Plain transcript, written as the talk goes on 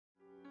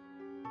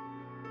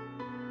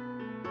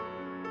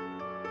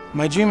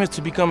My dream is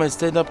to become a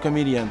stand-up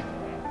comedian.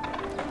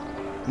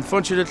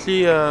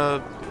 Unfortunately,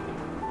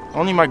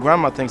 only my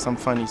grandma thinks I'm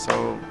funny,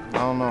 so I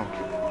don't know.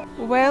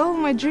 Well,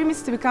 my dream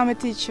is to become a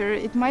teacher.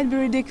 It might be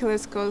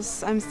ridiculous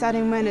because I'm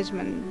studying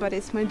management, but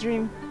it's my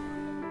dream.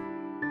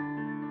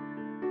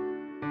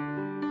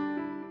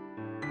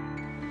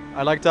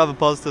 I'd like to have a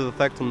positive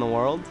effect on the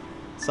world,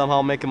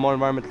 somehow make it more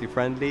environmentally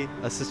friendly,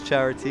 assist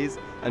charities,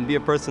 and be a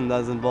person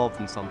that is involved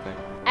in something.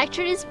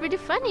 Actually, it's pretty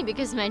funny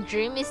because my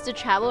dream is to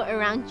travel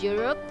around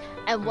Europe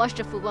and watch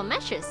the football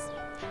matches.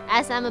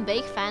 As I'm a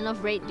big fan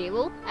of Red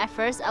Devil, at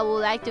first I would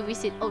like to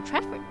visit Old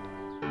Trafford.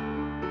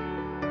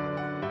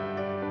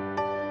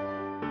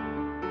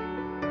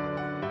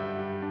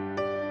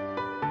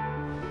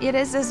 It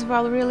is as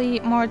well really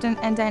modern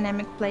and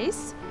dynamic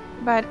place,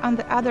 but on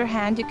the other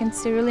hand you can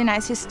see really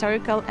nice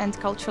historical and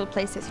cultural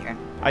places here.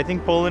 I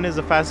think Poland is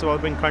a fast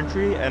developing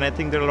country, and I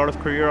think there are a lot of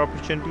career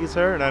opportunities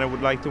here, and I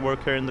would like to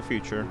work here in the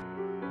future.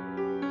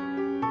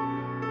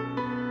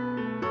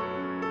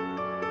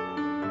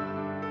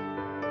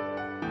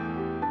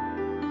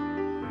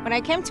 When I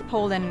came to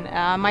Poland,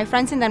 my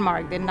friends in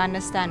Denmark didn't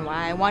understand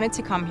why I wanted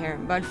to come here.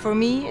 But for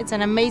me, it's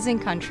an amazing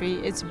country.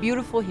 It's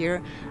beautiful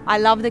here. I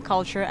love the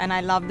culture and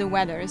I love the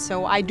weather.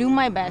 So I do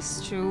my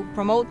best to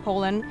promote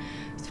Poland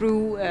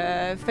through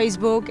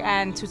Facebook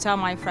and to tell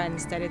my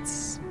friends that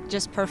it's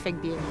just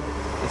perfect being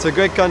here. It's a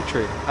great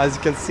country. As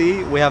you can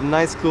see, we have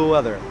nice, cool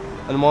weather.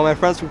 And while my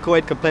friends from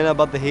Kuwait complain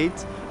about the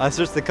heat, I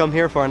suggest they come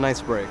here for a nice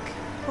break.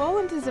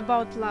 Poland is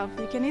about love.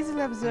 You can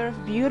easily observe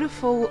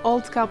beautiful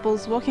old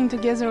couples walking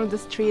together on the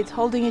street,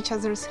 holding each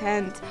other's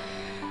hand.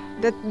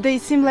 That they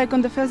seem like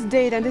on the first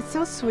date, and it's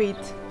so sweet.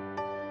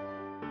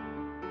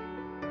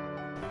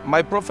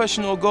 My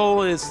professional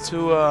goal is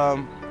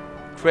to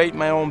create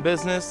my own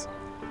business,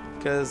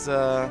 because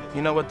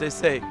you know what they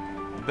say,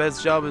 the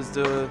best job is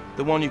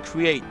the one you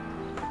create,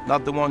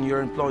 not the one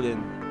you're employed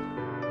in.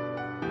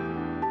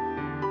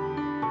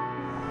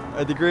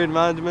 A degree in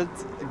management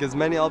gives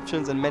many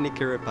options and many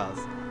career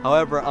paths.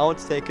 However, I want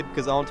to take it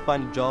because I want to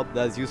find a job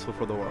that is useful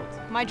for the world.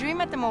 My dream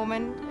at the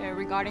moment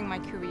regarding my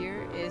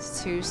career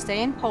is to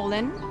stay in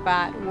Poland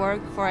but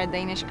work for a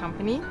Danish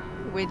company,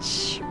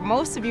 which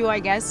most of you, I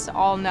guess,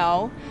 all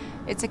know.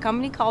 It's a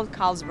company called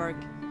Carlsberg.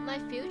 My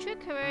future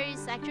career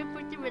is actually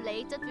pretty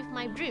related with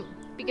my dream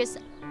because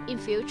in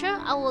future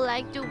I would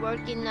like to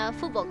work in a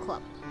football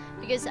club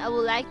because I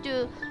would like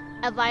to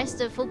advise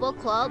the football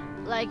club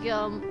like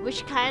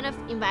which kind of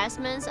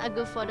investments are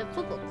good for the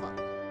football club.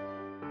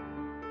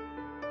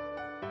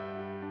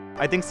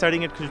 I think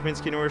studying at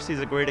Kuzminski University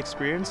is a great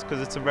experience because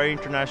it's a very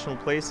international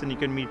place and you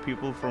can meet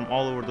people from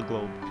all over the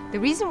globe. The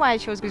reason why I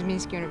chose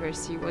Kuzminski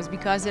University was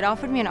because it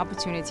offered me an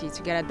opportunity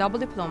to get a double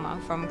diploma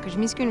from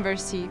Kuzminski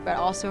University but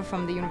also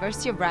from the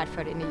University of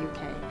Bradford in the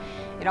UK.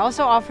 It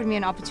also offered me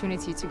an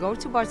opportunity to go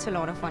to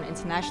Barcelona for an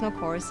international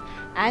course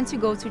and to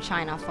go to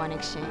China for an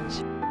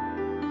exchange.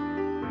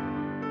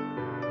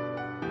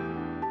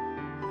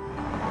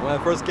 When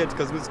I first came to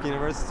Kuzminski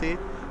University,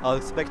 I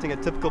was expecting a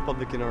typical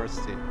public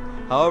university.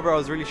 However, I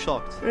was really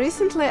shocked.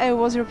 Recently I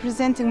was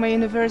representing my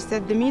university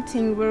at the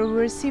meeting where we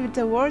received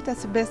the award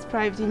as the best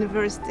private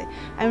university.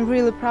 I'm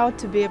really proud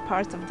to be a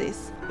part of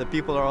this. The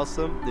people are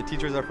awesome, the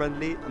teachers are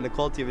friendly, and the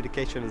quality of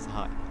education is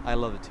high. I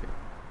love it here.